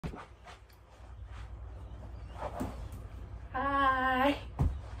Hi.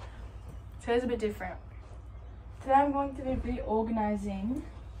 Today's a bit different. Today I'm going to be reorganizing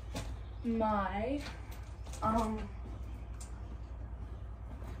my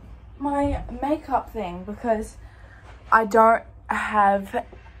my makeup thing because I don't have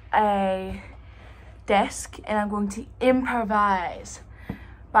a desk and I'm going to improvise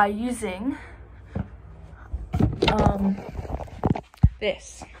by using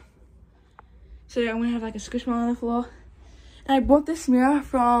this. So I'm gonna have like a squishmallow on the floor. And I bought this mirror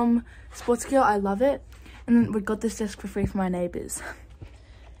from Sportsgear. I love it. And then we got this desk for free from my neighbours.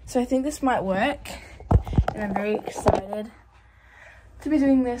 So I think this might work. And I'm very excited to be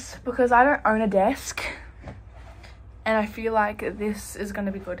doing this because I don't own a desk. And I feel like this is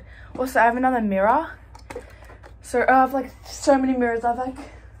gonna be good. Also, I have another mirror. So I have like so many mirrors. I have like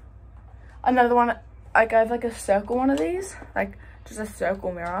another one. Like I have like a circle one of these. Like just a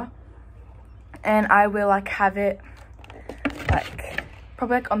circle mirror. And I will like have it like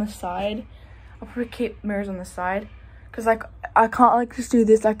probably like on the side. I'll probably keep mirrors on the side because like I can't like just do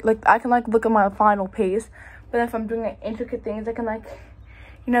this like I can like look at my final piece, but if I'm doing like intricate things I can like,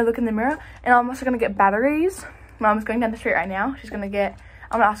 you know, look in the mirror. And I'm also gonna get batteries. Mom's going down the street right now. I'm gonna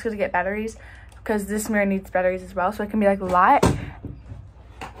ask her to get batteries because this mirror needs batteries as well, so it can be like light,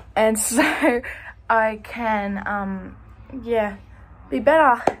 and so I can yeah, be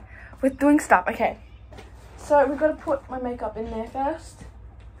better with doing stuff. Okay, so we've got to put my makeup in there first,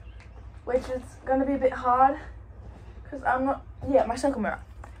 which is gonna be a bit hard because I'm not, yeah, my circle mirror,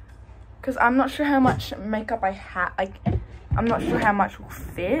 because I'm not sure how much makeup I have. Like I'm not sure how much will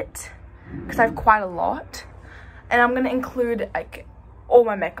fit because I have quite a lot, and I'm gonna include like all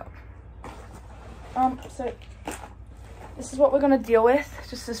my makeup. So this is what we're gonna deal with,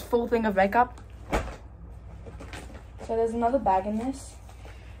 just this full thing of makeup. So there's another bag in this.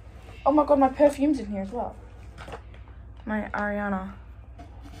 Oh my god, my perfume's in here as well. My Ariana.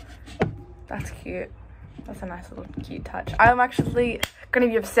 That's cute. That's a nice little cute touch. I'm actually gonna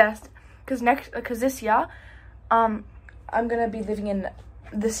be obsessed because this year, I'm gonna be living in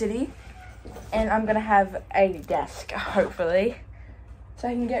the city and I'm gonna have a desk, hopefully. So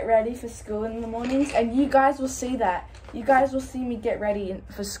I can get ready for school in the mornings, and you guys will see that. You guys will see me get ready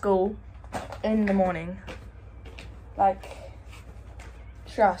for school in the morning. Like,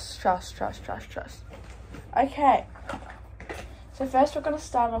 trust. Okay. So first we're gonna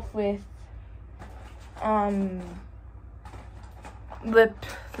start off with lip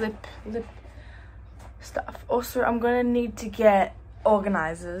stuff. Also, I'm gonna need to get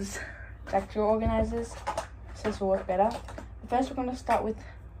organizers, actual organizers, so this will work better. First, we're gonna start with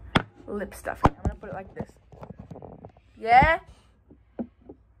lip stuff. I'm gonna put it like this. Yeah?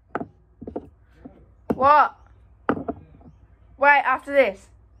 What? Wait, after this.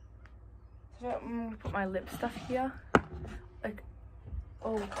 So I'm gonna put my lip stuff here. Like,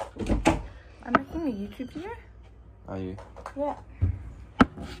 oh. I'm making a YouTube video. Are you? Yeah.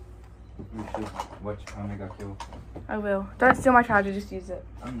 You should watch Omega Kill. I will. Don't steal my charger, just use it.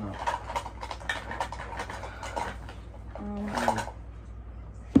 I'm not.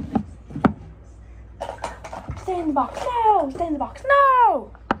 Stay in the box. No! Stay in the box.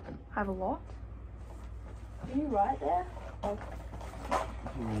 No! I have a lot. Are you right there? Like,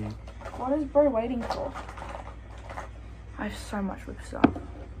 what is bro waiting for? I have so much lip stuff.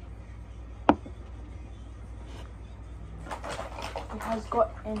 It has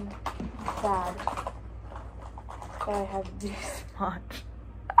gotten bad that I have this much.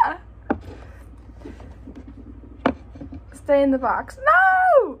 Stay in the box.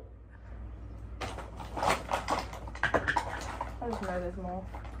 No! I just know there's more.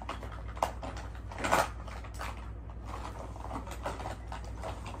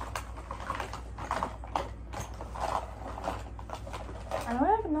 I know I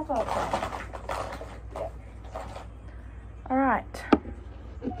have another one. Yeah. Alright.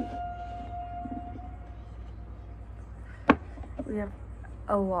 We have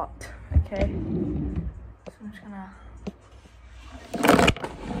a lot, okay? So I'm just gonna...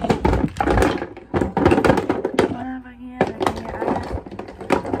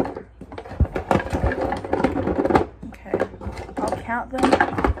 Okay, I'll count them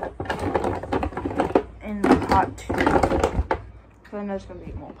in part 2. Because I know there's gonna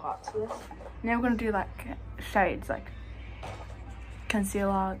be more parts to this. Now we're gonna do like shades, like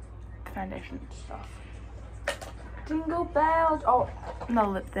concealer, foundation stuff. Jingle bells. Oh,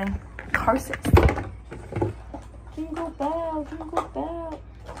 another lip thing. Corsets. Jingle bell, jingle bell.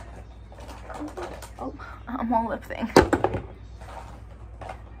 Oh, I'm on lip thing.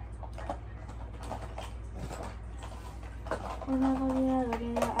 Whenever you're looking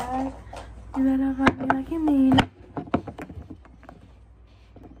in your eyes, you better find me like you mean.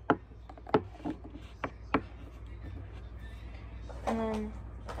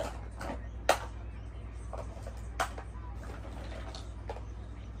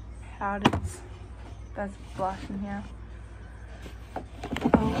 powders. There's blush in here.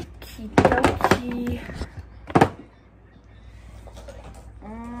 Okie dokie.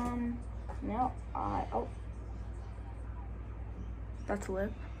 Now that's a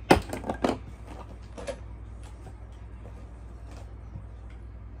lip.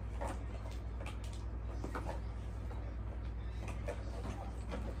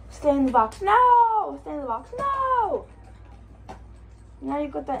 Stay in the box. No! Stay in the box. No! Now you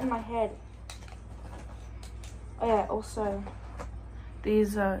got that in my head. Oh yeah, also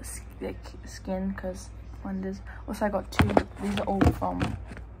these are skin because blenders. Also I got two. These are all from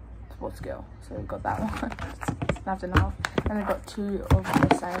Sports Girl. So we got that one. Snapped in half. And I got two of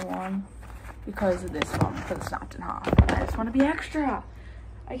the same one because of this one, because it's snapped in half. I just want to be extra.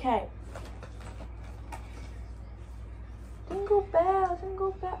 Okay. Jingle bell,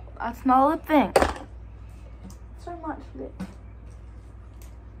 jingle bell. That's not a lip thing. So much lip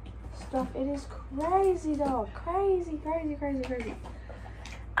stuff. It is crazy, dog. Crazy, crazy, crazy, crazy.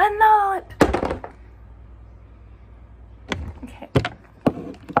 Another lip. Okay.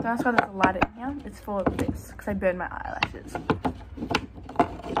 That's why there's a light in here. It's full of this because I burned my eyelashes.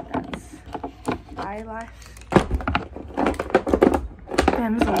 That's eyelash.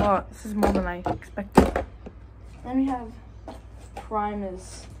 Damn, this is a lot. This is more than I expected. Then we have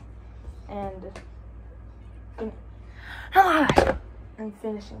primers and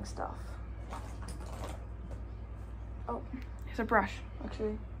finishing stuff. Oh, here's a brush.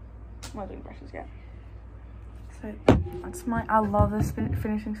 Actually, I'm not doing brushes yet. So that's I love this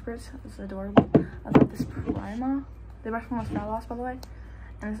finishing spritz. It's adorable. I love this primer. They're both from Styloss, by the way.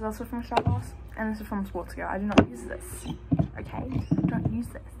 And this is also from Styloss. And this is from Sports Girl. I do not use this. Okay? I don't use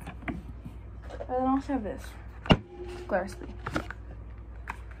this. But then I also have this. Gloriously.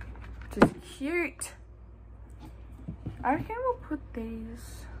 Which is cute. I reckon we'll put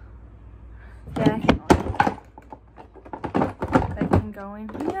these. Yeah, they can go in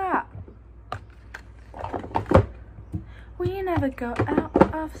here. We never go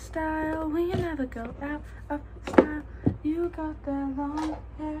out of style. We never go out of style. You got the long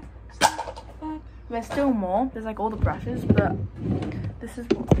hair. Back. There's still more. There's like all the brushes, but this is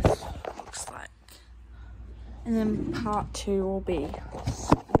what this looks like. And then part 2 will be